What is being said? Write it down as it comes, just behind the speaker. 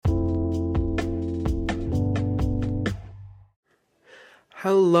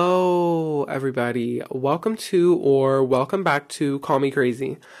Hello, everybody. Welcome back to Call Me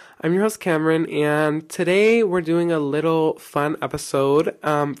Crazy. I'm your host, Cameron, and today we're doing a little fun episode.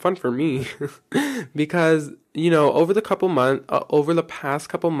 Fun for me, because, over the past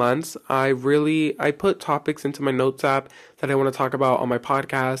couple months, I put topics into my notes app that I want to talk about on my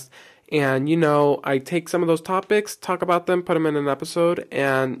podcast. And, I take some of those topics, talk about them, put them in an episode,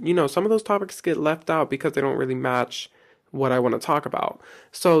 and, some of those topics get left out because they don't really match what I want to talk about.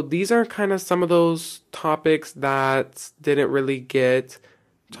 So these are kind of some of those topics that didn't really get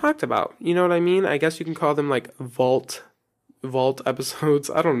talked about. You know what I mean? I guess you can call them like vault episodes.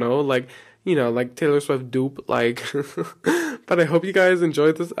 I don't know, like Taylor Swift dupe, like. But I hope you guys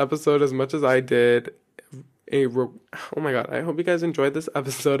enjoyed this episode as much as I did. Oh my god, I hope you guys enjoyed this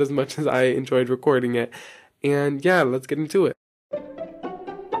episode as much as I enjoyed recording it. And yeah, let's get into it.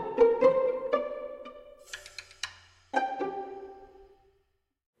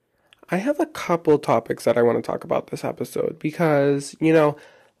 I have a couple topics that I want to talk about this episode because,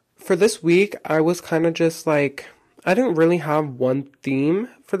 for this week, I was kind of just like, I didn't really have one theme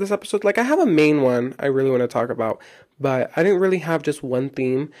for this episode. Like, I have a main one I really want to talk about, but I didn't really have just one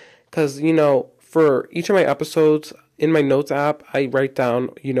theme because, for each of my episodes in my notes app, I write down,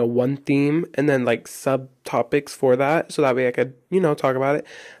 one theme and then like subtopics for that so that way I could, talk about it.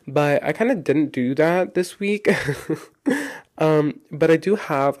 But I kind of didn't do that this week. But I do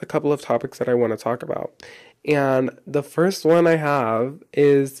have a couple of topics that I want to talk about. And the first one I have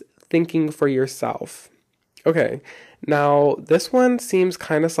is thinking for yourself. Okay, now this one seems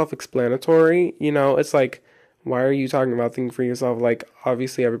kind of self-explanatory. It's like, why are you talking about thinking for yourself? Like,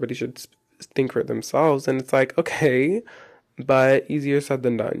 obviously everybody should think for themselves. And it's like, okay, but easier said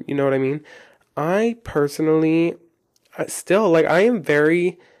than done. You know what I mean? I personally, I am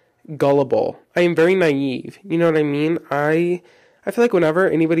very gullible. I am very naive. You know what I mean? I feel like whenever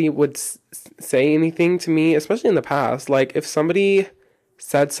anybody would say anything to me, especially in the past, like if somebody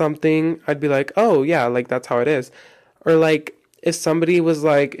said something, I'd be like, oh yeah, like that's how it is. Or like if somebody was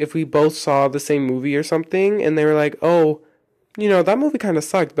like, if we both saw the same movie or something and they were like, oh, that movie kind of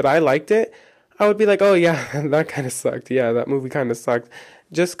sucked, but I liked it. I would be like, oh yeah, that kind of sucked. Yeah, that movie kind of sucked.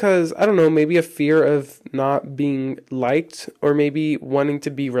 Just because, I don't know, maybe a fear of not being liked or maybe wanting to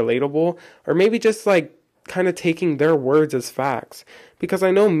be relatable or maybe just like kind of taking their words as facts. Because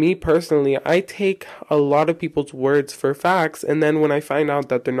I know me personally, I take a lot of people's words for facts. And then when I find out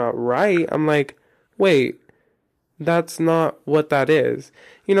that they're not right, I'm like, wait, that's not what that is.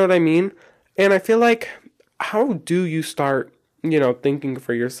 You know what I mean? And I feel like, how do you start, thinking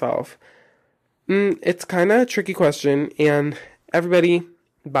for yourself? It's kind of a tricky question. And everybody,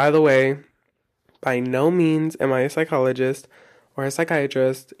 by the way, by no means am I a psychologist or a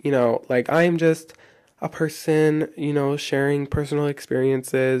psychiatrist. I am just a person, sharing personal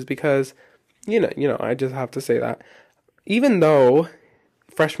experiences because, I just have to say that. Even though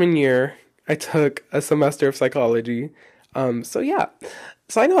freshman year, I took a semester of psychology. So yeah.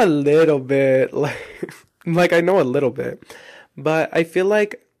 So I know a little bit, like I know a little bit. But I feel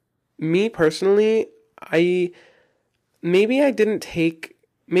like me personally, maybe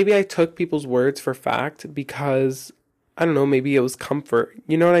I took people's words for fact because, I don't know, maybe it was comfort.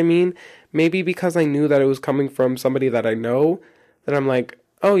 You know what I mean? Maybe because I knew that it was coming from somebody that I know, that I'm like,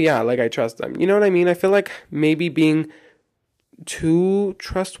 oh yeah, like I trust them. You know what I mean? I feel like maybe being too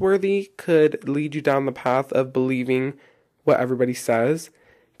trustworthy could lead you down the path of believing what everybody says.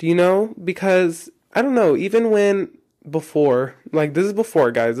 Do you know? Because, I don't know, even this is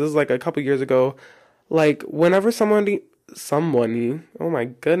before, guys, this is like a couple years ago, like whenever somebody, oh my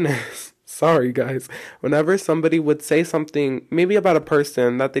goodness, sorry guys, whenever somebody would say something, maybe about a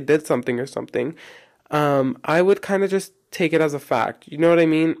person that they did something or something, I would kind of just take it as a fact, you know what I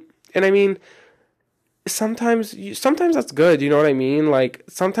mean? And I mean, sometimes that's good, you know what I mean? Like,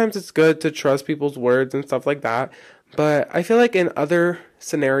 sometimes it's good to trust people's words and stuff like that, but I feel like in other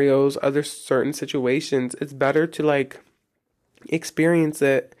scenarios, other certain situations, it's better to like experience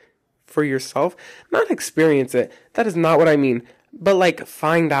it for yourself. Not experience it, that is not what I mean, but like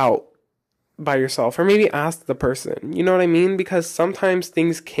find out by yourself or maybe ask the person, you know what I mean? Because sometimes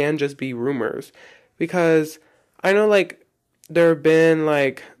things can just be rumors. Because I know like there have been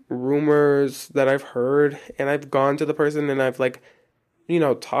like rumors that I've heard and I've gone to the person and I've like,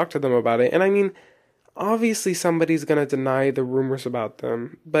 talked to them about it. And I mean, obviously somebody's gonna deny the rumors about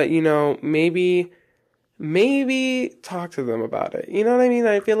them, but maybe talk to them about it. You know what I mean?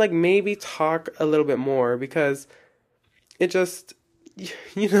 I feel like maybe talk a little bit more because it just,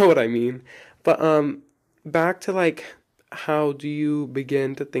 you know what I mean. But back to like, how do you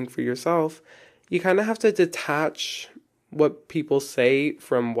begin to think for yourself? You kind of have to detach what people say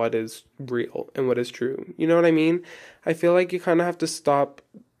from what is real and what is true. You know what I mean? I feel like you kind of have to stop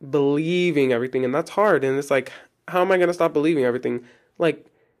believing everything, and that's hard. And it's like, how am I going to stop believing everything? Like,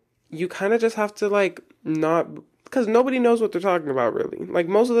 you kind of just have to, like, not, because nobody knows what they're talking about, really. Like,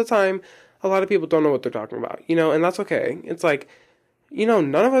 most of the time, a lot of people don't know what they're talking about, you know, and that's okay. It's like, you know,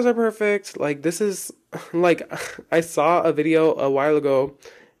 none of us are perfect. Like, this is, like, I saw a video a while ago,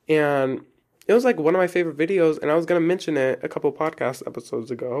 and it was, like, one of my favorite videos, and I was going to mention it a couple podcast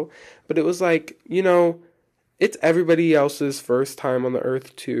episodes ago, but it was like, you know, it's everybody else's first time on the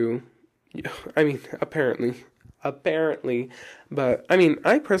earth too. I mean, apparently, but I mean,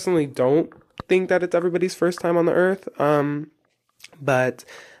 I personally don't think that it's everybody's first time on the earth. But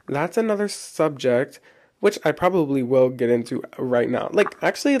that's another subject, which I probably will get into right now. Like,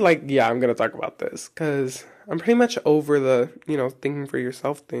 actually, like, yeah, I'm gonna talk about this because I'm pretty much over the, you know, thinking for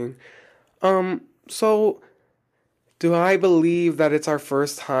yourself thing. So do I believe that it's our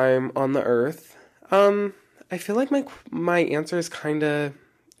first time on the earth? I feel like my answer is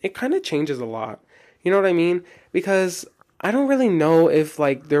it kind of changes a lot. You know what I mean? Because I don't really know if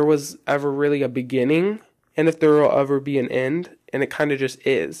like there was ever really a beginning and if there will ever be an end, and it kind of just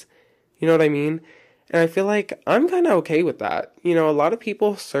is. You know what I mean? And I feel like I'm kind of okay with that. You know, a lot of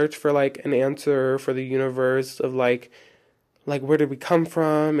people search for like an answer for the universe of like where did we come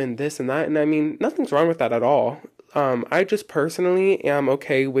from and this and that, and I mean, nothing's wrong with that at all. I just personally am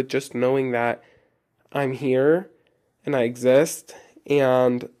okay with just knowing that I'm here and I exist,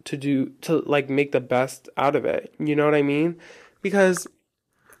 and to like make the best out of it. You know what I mean? Because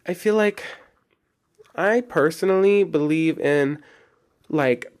I feel like I personally believe in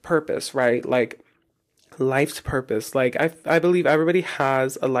like purpose, right? Like life's purpose. Like I believe everybody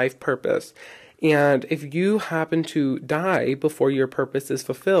has a life purpose. And if you happen to die before your purpose is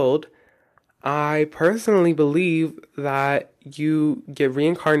fulfilled, I personally believe that you get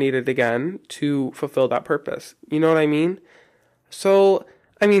reincarnated again to fulfill that purpose. You know what I mean? So,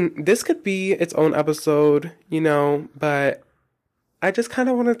 I mean, this could be its own episode, you know, but I just kind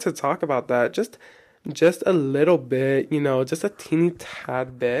of wanted to talk about that just a little bit, you know, just a teeny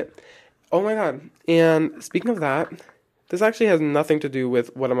tad bit. Oh my God. And speaking of that, this actually has nothing to do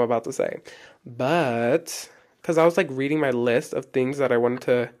with what I'm about to say. But cuz I was like reading my list of things that I wanted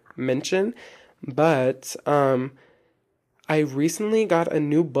to mention, but I recently got a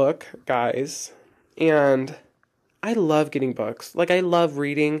new book, guys, and I love getting books. Like, I love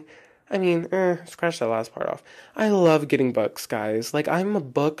reading. I mean, scratch that last part off. I love getting books, guys. Like, I'm a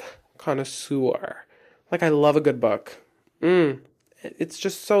book connoisseur. Like, I love a good book. It's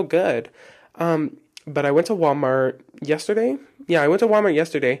just so good. But I went to Walmart yesterday. Yeah, I went to Walmart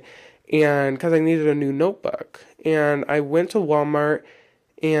yesterday, and because I needed a new notebook. And I went to Walmart,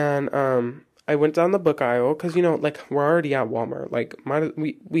 and I went down the book aisle because, you know, like, we're already at Walmart. Like,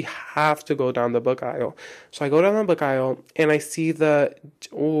 we have to go down the book aisle. So I go down the book aisle and I see how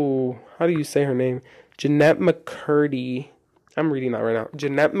do you say her name? Jennette McCurdy. I'm reading that right now.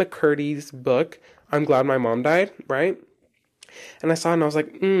 Jennette McCurdy's book, I'm Glad My Mom Died, right? And I saw it and I was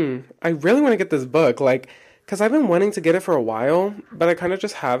like, I really want to get this book. Like, because I've been wanting to get it for a while, but I kind of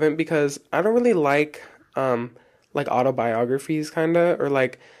just haven't because I don't really like autobiographies, kind of, or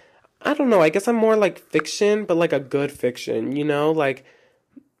like, I don't know, I guess I'm more like fiction, but like a good fiction, you know? Like,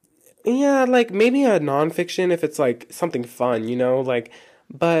 yeah, like maybe a nonfiction if it's like something fun, you know? Like,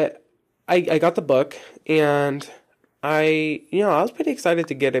 but I got the book and I was pretty excited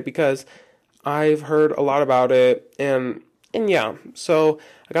to get it because I've heard a lot about it and yeah, so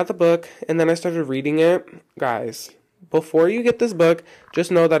I got the book and then I started reading it. Guys, before you get this book,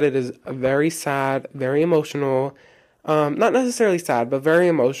 just know that it is very sad, very emotional. Not necessarily sad, but very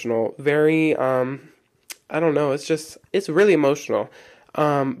emotional. Very, I don't know. It's really emotional.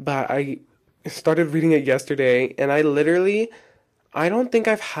 But I started reading it yesterday and I don't think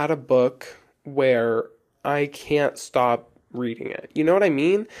I've had a book where I can't stop reading it. You know what I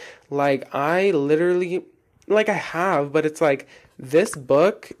mean? Like, I have, but it's like, this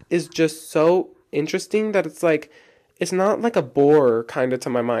book is just so interesting that it's not like a bore kind of to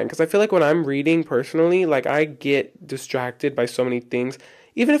my mind. Because I feel like when I'm reading personally, like, I get distracted by so many things.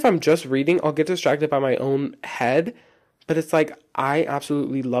 Even if I'm just reading, I'll get distracted by my own head. But it's like, I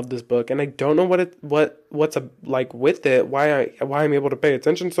absolutely love this book. And I don't know what's like with it, why I'm able to pay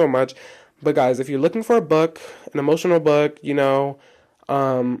attention so much. But guys, if you're looking for a book, an emotional book, you know,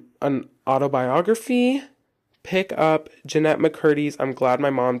 an autobiography, pick up Jennette McCurdy's I'm Glad My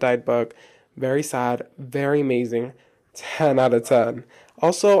Mom Died book. Very sad, very amazing. 10 out of 10.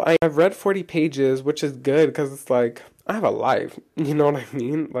 Also, I've read 40 pages, which is good because it's like, I have a life. You know what I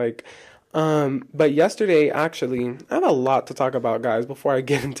mean? Like, But yesterday, actually, I have a lot to talk about, guys, before I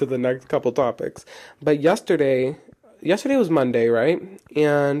get into the next couple topics. But yesterday was Monday, right?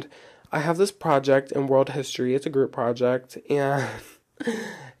 And I have this project in world history. It's a group project, and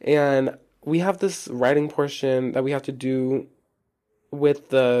and we have this writing portion that we have to do with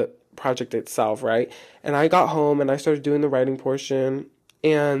the project itself, right? And I got home and I started doing the writing portion,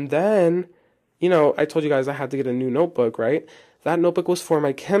 and then, I told you guys I had to get a new notebook, right? That notebook was for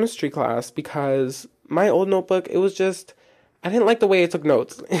my chemistry class because my old notebook, it was just, I didn't like the way it took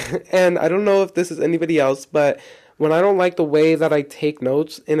notes. And I don't know if this is anybody else, but when I don't like the way that I take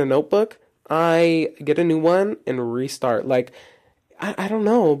notes in a notebook, I get a new one and restart. Like, I don't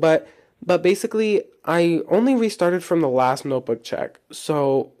know, but basically I only restarted from the last notebook check.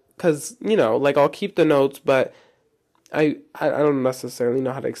 So, cause like I'll keep the notes, but I don't necessarily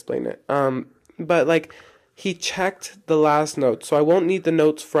know how to explain it. But like he checked the last note, so I won't need the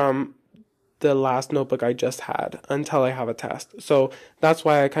notes from the last notebook I just had until I have a test. So that's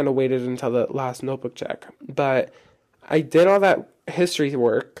why I kind of waited until the last notebook check. But I did all that history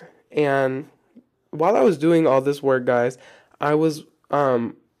work, and while I was doing all this work, guys, I was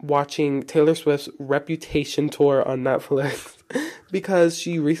watching Taylor Swift's Reputation tour on Netflix because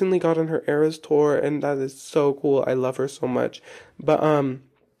she recently got on her Eras tour, and that is so cool. I love her so much. But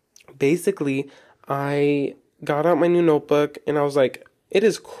basically, I got out my new notebook and I was like, it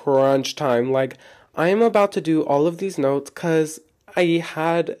is crunch time. Like, I am about to do all of these notes because I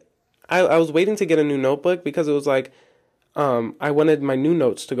was waiting to get a new notebook because it was like, I wanted my new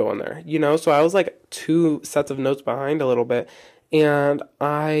notes to go in there, So I was like two sets of notes behind a little bit. And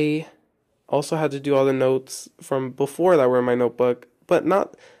I also had to do all the notes from before that were in my notebook, but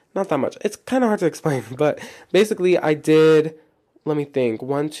not that much. It's kind of hard to explain, but basically I did, let me think,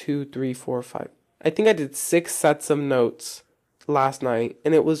 one, two, three, four, five. I think I did 6 sets of notes last night,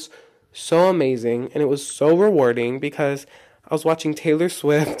 and it was so amazing and it was so rewarding because I was watching Taylor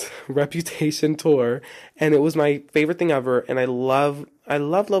Swift Reputation tour, and it was my favorite thing ever. And I love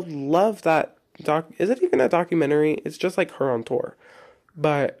that doc. Is it even a documentary? It's just like her on tour,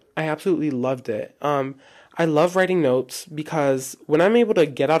 but I absolutely loved it. I love writing notes because when I'm able to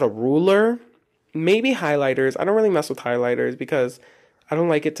get out a ruler, maybe highlighters. I don't really mess with highlighters because I don't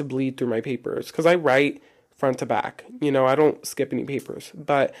like it to bleed through my papers because I write front to back. I don't skip any papers.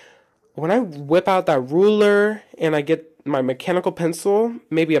 But when I whip out that ruler and I get my mechanical pencil,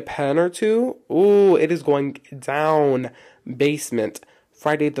 maybe a pen or two, ooh, it is going down. Basement.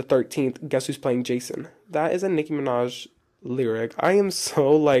 Friday the 13th, guess who's playing Jason? That is a Nicki Minaj lyric. I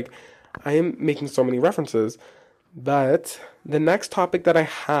am making so many references. But the next topic that I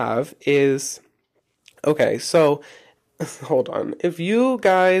have is, okay, so hold on. If you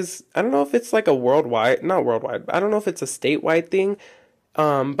guys, I don't know if it's like a worldwide, not worldwide, I don't know if it's a statewide thing,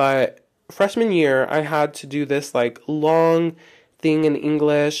 but freshman year, I had to do this like long thing in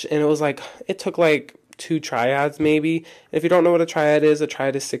English, and it took like 2 triads maybe. And if you don't know what a triad is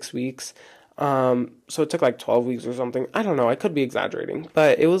 6 weeks. So it took like 12 weeks or something. I don't know. I could be exaggerating,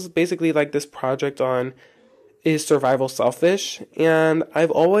 but it was basically like this project on, is survival selfish? And I've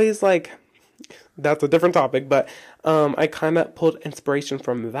always like, that's a different topic, but I kind of pulled inspiration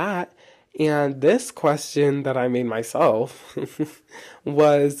from that. And this question that I made myself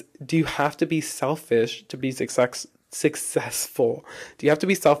was, do you have to be selfish to be successful? Do you have to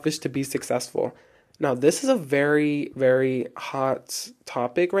be selfish to be successful? Now, this is a very, very hot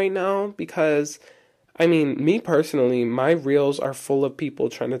topic right now because, I mean, me personally, my reels are full of people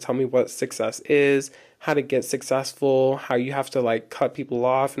trying to tell me what success is, how to get successful, how you have to like cut people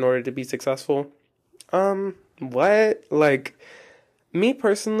off in order to be successful. What? Like, me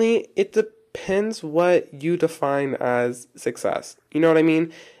personally, it depends what you define as success. You know what I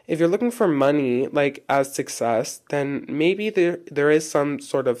mean? If you're looking for money, like as success, then maybe there is some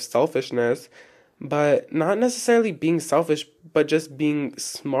sort of selfishness, but not necessarily being selfish, but just being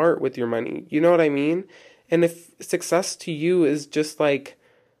smart with your money. You know what I mean? And if success to you is just like,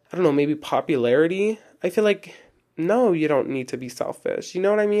 I don't know, maybe popularity, I feel like no, you don't need to be selfish. You know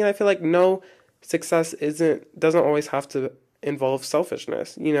what I mean? I feel like no, success doesn't always have to involve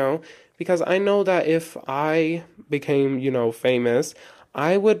selfishness, because I know that if I became, famous,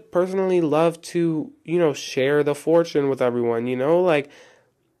 I would personally love to, share the fortune with everyone, like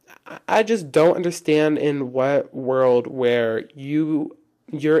I just don't understand in what world where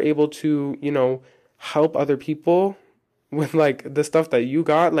you're able to, help other people with like the stuff that you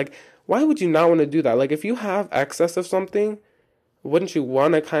got. Like, why would you not want to do that? Like, if you have excess of something, wouldn't you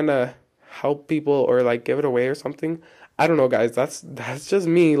want to kind of help people or like give it away or something? I don't know, guys. That's just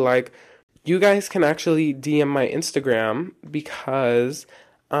me. Like, you guys can actually DM my Instagram because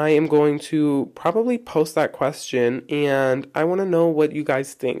I am going to probably post that question, and I want to know what you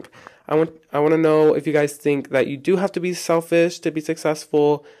guys think. I want to know if you guys think that you do have to be selfish to be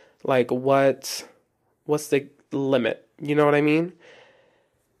successful. Like what's the limit? You know what I mean?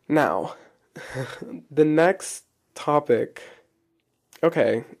 Now, the next topic.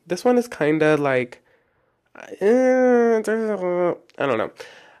 Okay, this one is kind of like I don't know.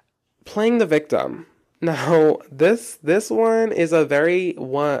 Playing the victim. Now, this one is a very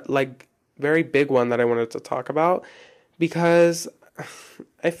big one that I wanted to talk about because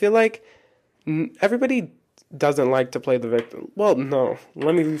I feel like everybody doesn't like to play the victim. Well, no,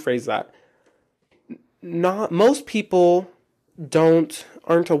 let me rephrase that. Not most people don't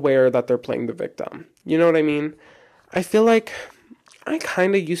aren't aware that they're playing the victim. You know what I mean? I feel like I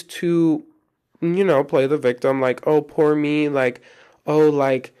kind of used to, play the victim, like, oh, poor me, like, oh,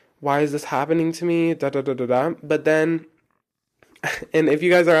 like, why is this happening to me? Da da da da da. But then, and if you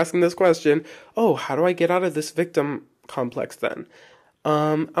guys are asking this question, oh, how do I get out of this victim complex then?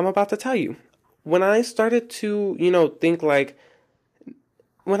 I'm about to tell you. When I started to, think like,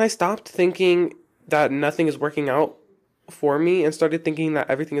 when I stopped thinking that nothing is working out for me and started thinking that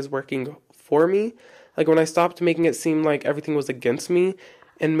everything is working for me, like when I stopped making it seem like everything was against me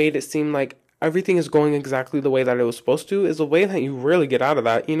and made it seem like everything is going exactly the way that it was supposed to, is a way that you really get out of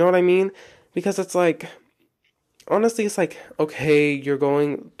that. You know what I mean? Because it's like, honestly, it's like, okay, you're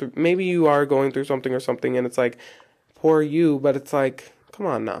going through, maybe you are going through something or something, and it's like, poor you, but it's like, come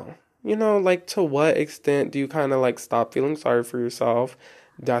on now. Like to what extent do you kind of like stop feeling sorry for yourself,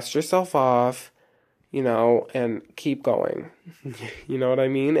 dust yourself off, and keep going? You know what I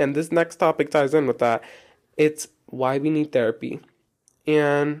mean? And this next topic ties in with that. It's why we need therapy.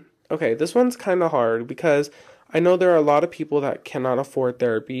 And okay, this one's kind of hard because I know there are a lot of people that cannot afford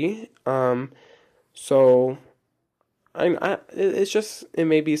therapy. So it's just, it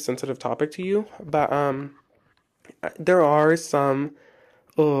may be a sensitive topic to you, but there are some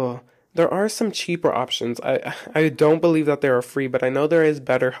oh there are some cheaper options. I don't believe that they are free, but I know there is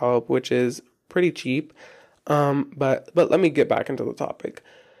BetterHelp, which is pretty cheap. But let me get back into the topic.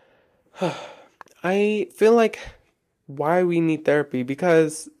 I feel like why we need therapy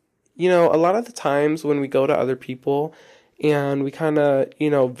because a lot of the times when we go to other people and we kind of,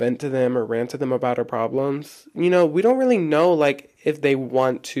 vent to them or rant to them about our problems, we don't really know like if they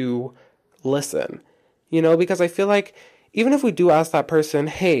want to listen, because I feel like even if we do ask that person,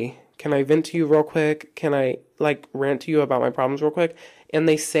 hey, can I vent to you real quick? Can I like rant to you about my problems real quick? And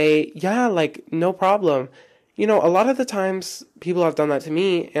they say, yeah, like no problem. A lot of the times people have done that to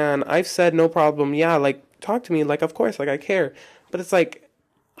me and I've said, no problem. Yeah, like talk to me. Like, of course, like I care. But it's like,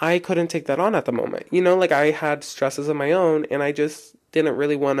 I couldn't take that on at the moment. Like I had stresses of my own and I just didn't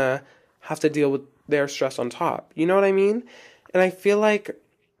really want to have to deal with their stress on top. You know what I mean? And I feel like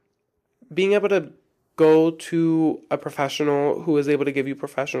being able to go to a professional who is able to give you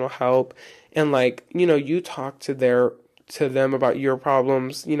professional help and like, you talk to them about your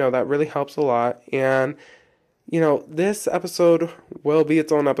problems, that really helps a lot. And, this episode will be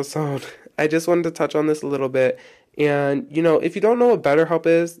its own episode. I just wanted to touch on this a little bit. And, if you don't know what BetterHelp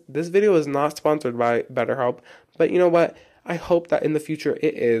is, this video is not sponsored by BetterHelp. But you know what? I hope that in the future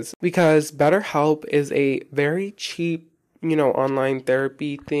it is. Because BetterHelp is a very cheap, online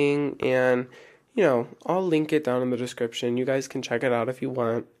therapy thing. And, I'll link it down in the description. You guys can check it out if you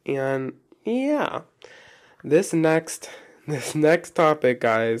want. And yeah, this next topic,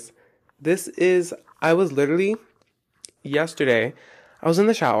 guys, I was literally yesterday, I was in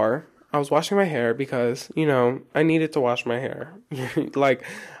the shower. I was washing my hair because, I needed to wash my hair. Like,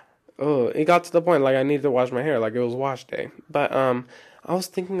 oh, it got to the point like I needed to wash my hair, like it was wash day. But I was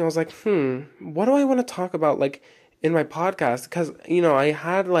thinking, I was like, what do I want to talk about like in my podcast? Because, I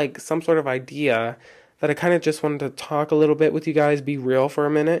had like some sort of idea that I kind of just wanted to talk a little bit with you guys, be real for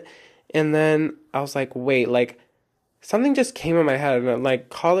a minute. And then I was like, wait, like something just came in my head and I'm like,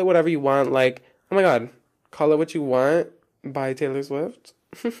 call it whatever you want. Like, oh my God, Call It What You Want by Taylor Swift.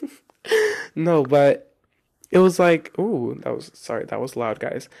 No, but it was like, ooh, that was loud,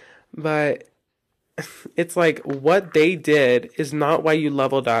 guys. But it's like what they did is not why you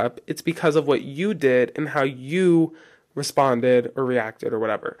leveled up. It's because of what you did and how you responded or reacted or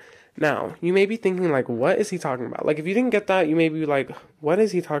whatever. Now, you may be thinking like, what is he talking about? Like, if you didn't get that, you may be like, what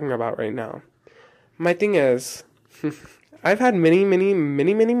is he talking about right now? My thing is, I've had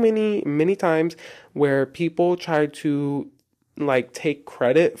many times where people try to like take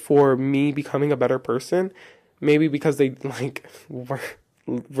credit for me becoming a better person, maybe because they like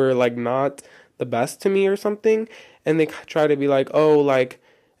were like not the best to me or something, and they try to be like, oh, like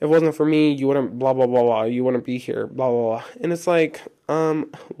if it wasn't for me, you wouldn't blah blah blah blah, you wouldn't be here, blah blah blah. And it's like,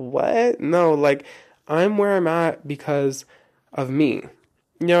 What? No, like, I'm where I'm at because of me.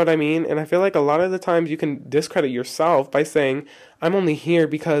 You know what I mean? And I feel like a lot of the times you can discredit yourself by saying, I'm only here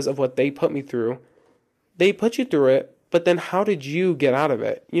because of what they put me through. They put you through it, but then how did you get out of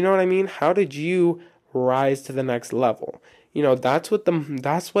it? You know what I mean? How did you rise to the next level? You know, that's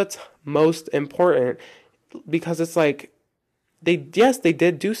what's most important because it's like they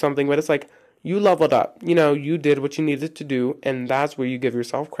did do something, but it's like you leveled up. You know, you did what you needed to do, and that's where you give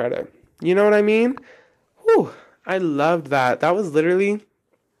yourself credit. You know what I mean? Whew. I loved that. That was literally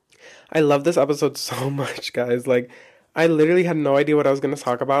I love this episode so much, guys. Like, I literally had no idea what I was going to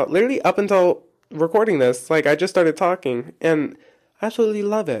talk about. Literally, up until recording this, like, I just started talking, and I absolutely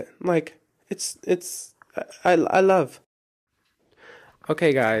love it. Like, I love.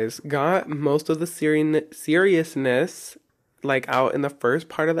 Okay, guys, got most of the seriousness, like, out in the first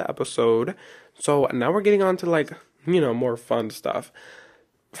part of the episode. So now we're getting on to, like, more fun stuff.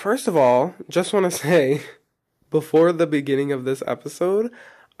 First of all, just want to say, before the beginning of this episode,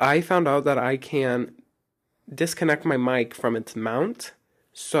 I found out that I can disconnect my mic from its mount.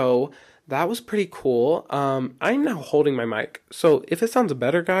 So that was pretty cool. I'm now holding my mic. So if it sounds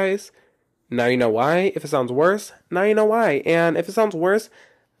better, guys, now you know why. If it sounds worse, now you know why. And if it sounds worse,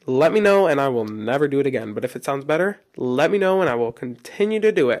 let me know and I will never do it again. But if it sounds better, let me know and I will continue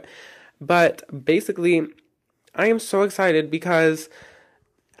to do it. But basically, I am so excited because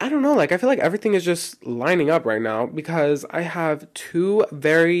I don't know, like I feel like everything is just lining up right now because I have two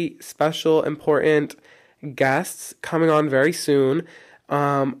very special, important guests coming on very soon.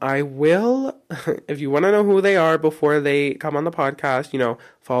 I will, if you want to know who they are before they come on the podcast,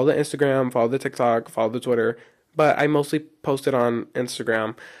 follow the Instagram, follow the TikTok, follow the Twitter, but I mostly post it on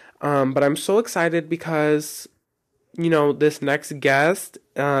Instagram. But I'm so excited because, this next guest,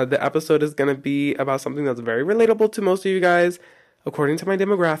 the episode is going to be about something that's very relatable to most of you guys, according to my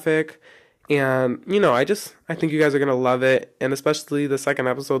demographic. And, I think you guys are going to love it. And especially the second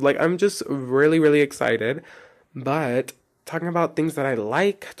episode, like, I'm just really, really excited. But talking about things that I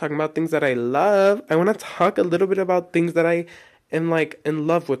like, talking about things that I love, I want to talk a little bit about things that I am, like, in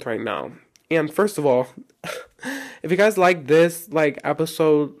love with right now. And first of all, if you guys like this, like,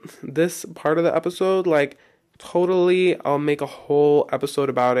 episode, this part of the episode, like, totally, I'll make a whole episode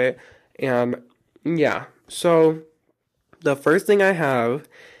about it. And, yeah. So, the first thing I have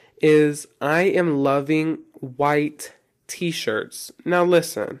is I am loving white t-shirts. Now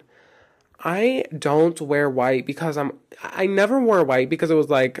listen, I don't wear white because I never wore white because it was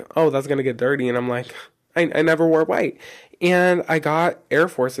like, oh, that's gonna get dirty, and I'm like, I never wore white. And I got Air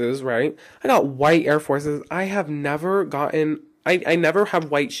Forces, right? I got white Air Forces. I have never gotten I never have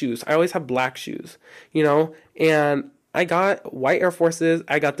white shoes. I always have black shoes, and I got white Air Forces.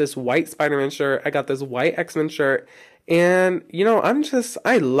 I got this white Spider-Man shirt. I got this white X-Men shirt. And,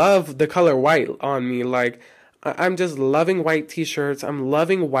 I love the color white on me. Like, I'm just loving white t-shirts. I'm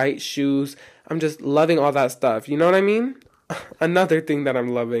loving white shoes. I'm just loving all that stuff. You know what I mean? Another thing that I'm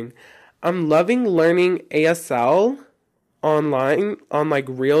loving learning ASL online on like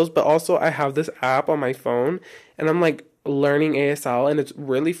Reels, but also I have this app on my phone and I'm like learning ASL and it's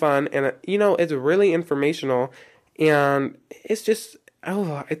really fun and, it's really informational and it's just,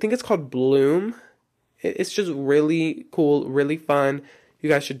 I think it's called Bloom. It's just really cool, really fun. You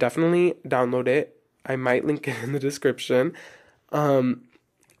guys should definitely download it. I might link it in the description.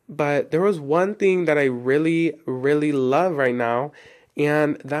 But there was one thing that I really, really love right now,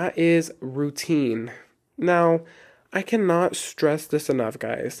 and that is routine. Now, I cannot stress this enough,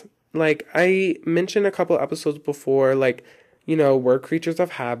 guys. Like, I mentioned a couple episodes before, like, we're creatures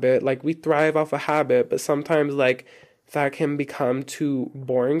of habit. Like, we thrive off a habit, but sometimes, like, that can become too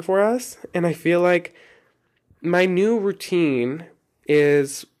boring for us. And I feel like my new routine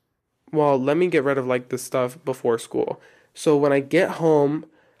is, well, let me get rid of like the stuff before school. So when I get home,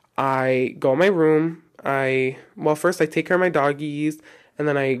 I go in my room. First I take care of my doggies and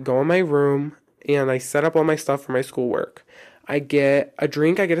then I go in my room and I set up all my stuff for my schoolwork. I get a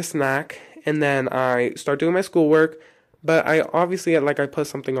drink, I get a snack, and then I start doing my schoolwork. But I obviously I put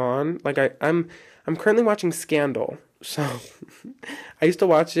something on. Like I'm currently watching Scandal. So I used to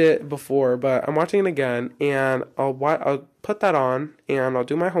watch it before, but I'm watching it again, and I'll put that on, and I'll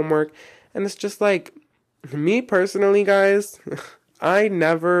do my homework, and it's just like me personally, guys. I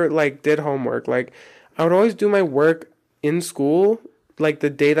never like did homework. Like I would always do my work in school, like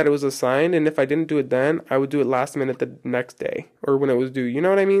the day that it was assigned, and if I didn't do it then, I would do it last minute the next day or when it was due. You know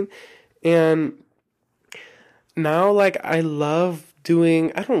what I mean? And now, like I don't love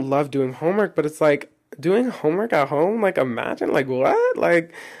doing homework, but it's like doing homework at home, like imagine, like what?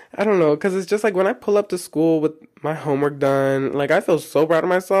 Like I don't know, because it's just like when I pull up to school with my homework done, like I feel so proud of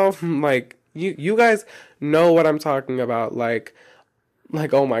myself. Like you guys know what I'm talking about. Like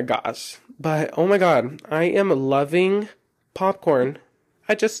oh my gosh. But oh my God, I am loving popcorn.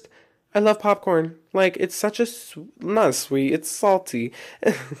 I just I love popcorn. Like it's such a not sweet, it's salty.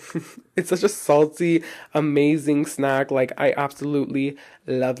 It's such a salty, amazing snack. Like I absolutely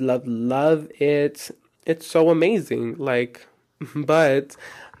love it. It's so amazing. Like but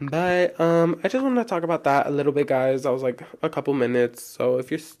I just want to talk about that a little bit, guys. I was like a couple minutes. So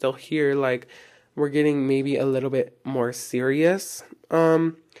if you're still here, like we're getting maybe a little bit more serious.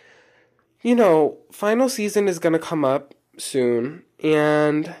 Final season is gonna come up soon,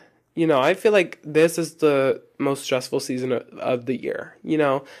 and I feel like this is the most stressful season of the year.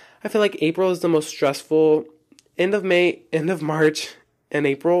 I feel like April is the most stressful. End of May, end of March, and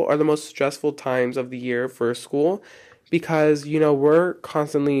April are the most stressful times of the year for school because we're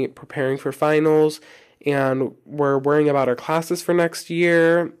constantly preparing for finals and we're worrying about our classes for next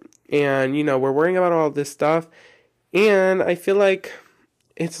year and we're worrying about all this stuff and I feel like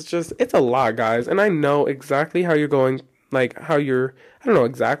it's a lot, guys. And I know exactly how you're going, like I don't know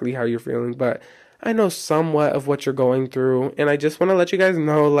exactly how you're feeling, but I know somewhat of what you're going through. And I just want to let you guys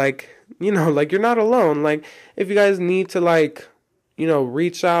know, like, like you're not alone. Like, if you guys need to, like,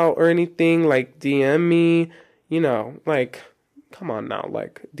 reach out or anything, like DM me, like, come on now.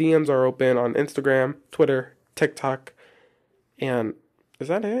 Like, DMs are open on Instagram, Twitter, TikTok, and is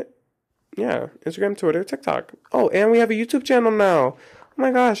that it? Yeah, Instagram, Twitter, TikTok. Oh, and we have a YouTube channel now. Oh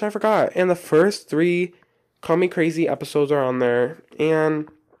my gosh, I forgot. And the first 3 Call Me Crazy episodes are on there. And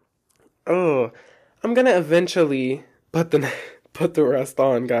oh, I'm gonna eventually put the rest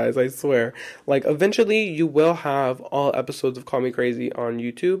on, guys, I swear. Like eventually you will have all episodes of Call Me Crazy on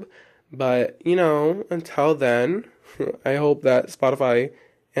YouTube. But, until then, I hope that Spotify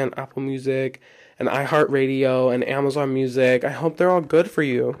and Apple Music and iHeartRadio and Amazon Music, I hope they're all good for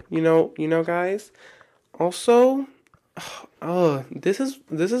you. Guys. Also, oh, this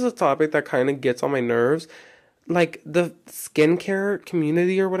is a topic that kind of gets on my nerves. Like the skincare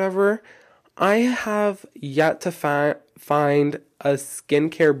community or whatever. I have yet to find a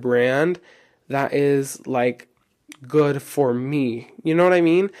skincare brand that is like good for me. You know what I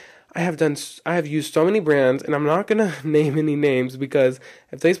mean? I have used so many brands and I'm not going to name any names because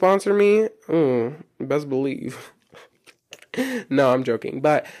if they sponsor me, best believe. No, I'm joking.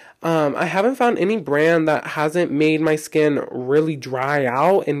 But I haven't found any brand that hasn't made my skin really dry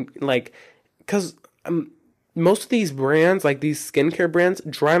out and like, cause most of these brands, like these skincare brands,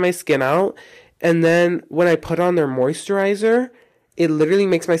 dry my skin out, and then when I put on their moisturizer, it literally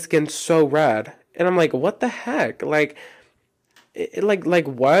makes my skin so red, and I'm like, what the heck? Like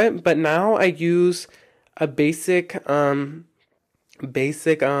what? But now I use a basic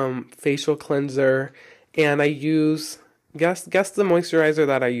facial cleanser, and I use guess the moisturizer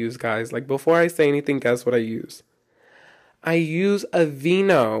that I use, guys. Like before I say anything, guess what I use? I use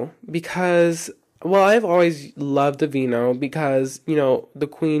Aveeno because, well, I've always loved Aveeno because, the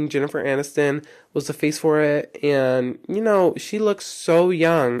Queen, Jennifer Aniston, was the face for it. And, she looks so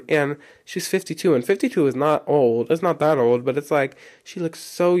young and she's 52 and 52 is not old. It's not that old, but it's like she looks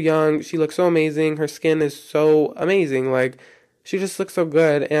so young. She looks so amazing. Her skin is so amazing. Like she just looks so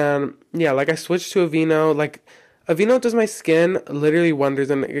good. And yeah, like I switched to Aveeno. Like Aveeno does my skin literally wonders.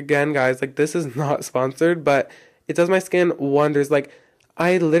 And again, guys, like this is not sponsored, but it does my skin wonders. Like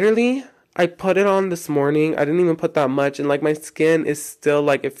I put it on this morning. I didn't even put that much. And like my skin is still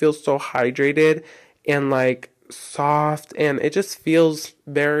like, it feels so hydrated and like soft. And it just feels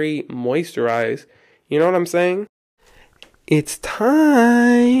very moisturized. You know what I'm saying? It's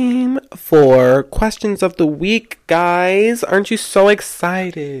time for questions of the week, guys. Aren't you so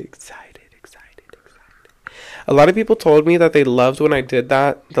excited? A lot of people told me that they loved when I did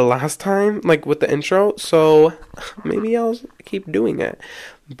that the last time, like with the intro, so maybe I'll keep doing it.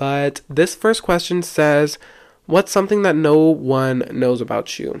 But this first question says, what's something that no one knows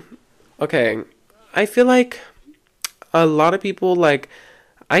about you? Okay, I feel like a lot of people, like,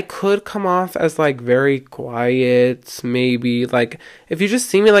 I could come off as, like, very quiet, maybe. Like, if you just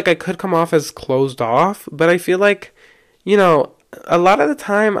see me, like, I could come off as closed off, but I feel like, a lot of the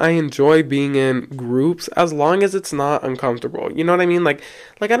time I enjoy being in groups as long as it's not uncomfortable. You know what I mean? Like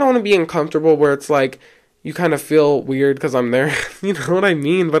I don't want to be uncomfortable where it's like you kind of feel weird because I'm there. You know what I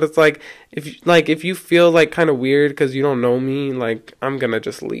mean? But it's like if you feel like kind of weird because you don't know me, like I'm gonna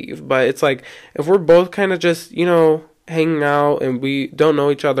just leave. But it's like if we're both kind of just hanging out and we don't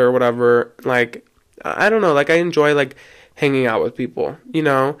know each other or whatever, like I don't know, like I enjoy like hanging out with people,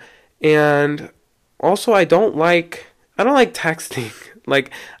 and Also, I don't like texting.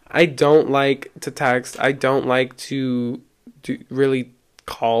 Like, I don't like to text. I don't like to really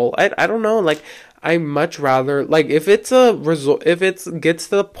call. I don't know. Like, I much rather, like, if it's a result, if it's gets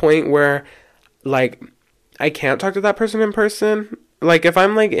to the point where, like, I can't talk to that person in person. Like, if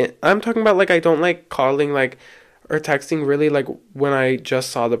I'm like, I'm talking about, like, I don't like calling, like, or texting really, like, when I just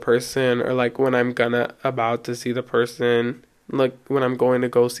saw the person, or like when I'm about to see the person, like when I'm going to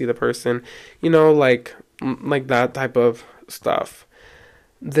go see the person, like, like that type of stuff.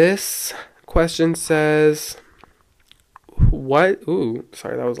 This question says, ooh,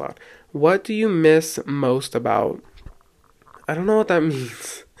 sorry, that was loud. What do you miss most about? I don't know what that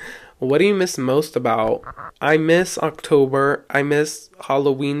means. What do you miss most about? I miss October. I miss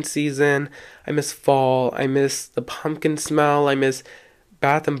Halloween season. I miss fall. I miss the pumpkin smell. I miss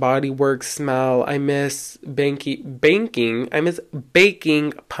Bath and Body Works smell. I miss banking. I miss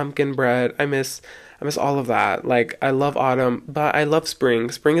baking pumpkin bread. I miss all of that. Like, I love autumn, but I love spring.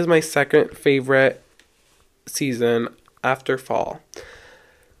 Spring is my second favorite season after fall.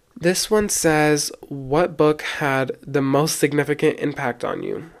 This one says, what book had the most significant impact on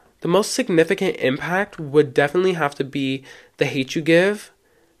you? The most significant impact would definitely have to be The Hate U Give.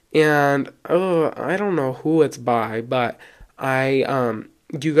 And I don't know who it's by, but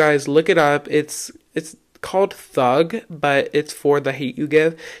you guys look it up. It's called Thug, but it's for The Hate U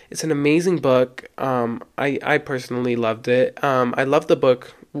Give. It's an amazing book. I personally loved it. I loved the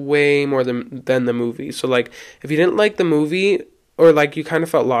book way more than the movie. So, like, if you didn't like the movie, or like you kind of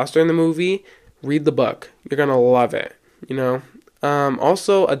felt lost during the movie, read the book. You're gonna love it,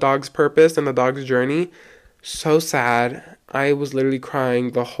 Also, A Dog's Purpose and A Dog's Journey. So sad. I was literally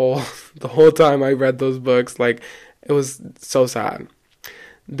crying the whole the whole time I read those books. Like, it was so sad.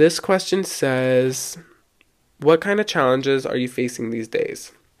 This question says, what kind of challenges are you facing these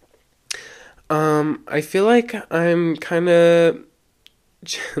days? I feel like I'm kind of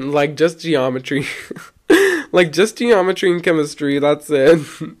like just geometry. Like, just geometry and chemistry, that's it.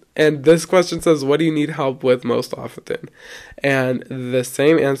 And this question says, what do you need help with most often? And the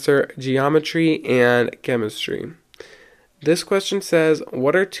same answer, geometry and chemistry. This question says,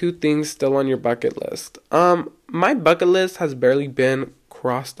 what are 2 things still on your bucket list? My bucket list has barely been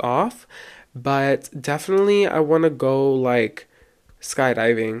crossed off, but definitely I want to go, like,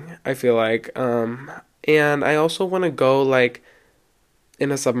 skydiving, I feel like. And I also want to go, like, in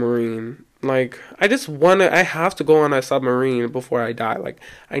a submarine. Like, I have to go on a submarine before I die. Like,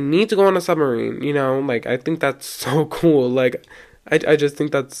 I need to go on a submarine, Like, I think that's so cool. Like, I just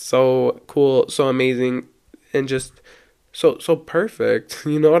think that's so cool, so amazing, and just so perfect.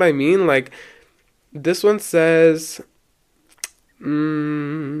 You know what I mean? Like, this one says,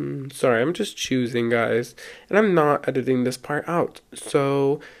 sorry, I'm just choosing, guys. And I'm not editing this part out.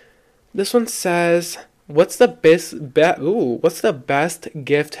 So, this one says, what's the best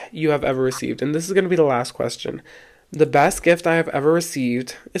gift you have ever received? And this is going to be the last question. The best gift I have ever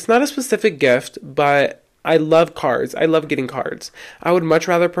received, it's not a specific gift, but I love cards. I love getting cards. I would much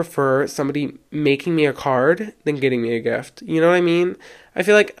rather prefer somebody making me a card than getting me a gift. You know what I mean? I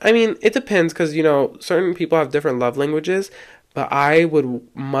feel like, it depends because, certain people have different love languages, but I would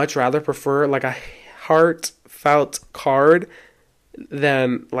much rather prefer like a heartfelt card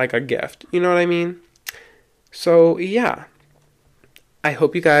than like a gift. You know what I mean? So, yeah, I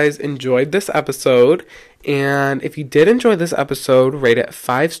hope you guys enjoyed this episode. And if you did enjoy this episode, rate it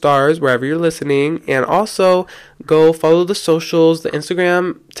 5 stars wherever you're listening. And also, go follow the socials. The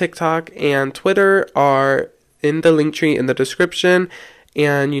Instagram, TikTok, and Twitter are in the link tree in the description.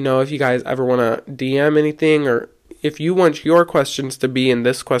 And, if you guys ever want to DM anything, or if you want your questions to be in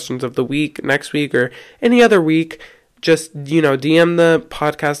this Questions of the Week next week or any other week, just, DM the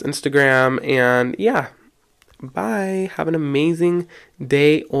podcast Instagram. And, yeah. Bye. Have an amazing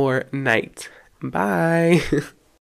day or night. Bye.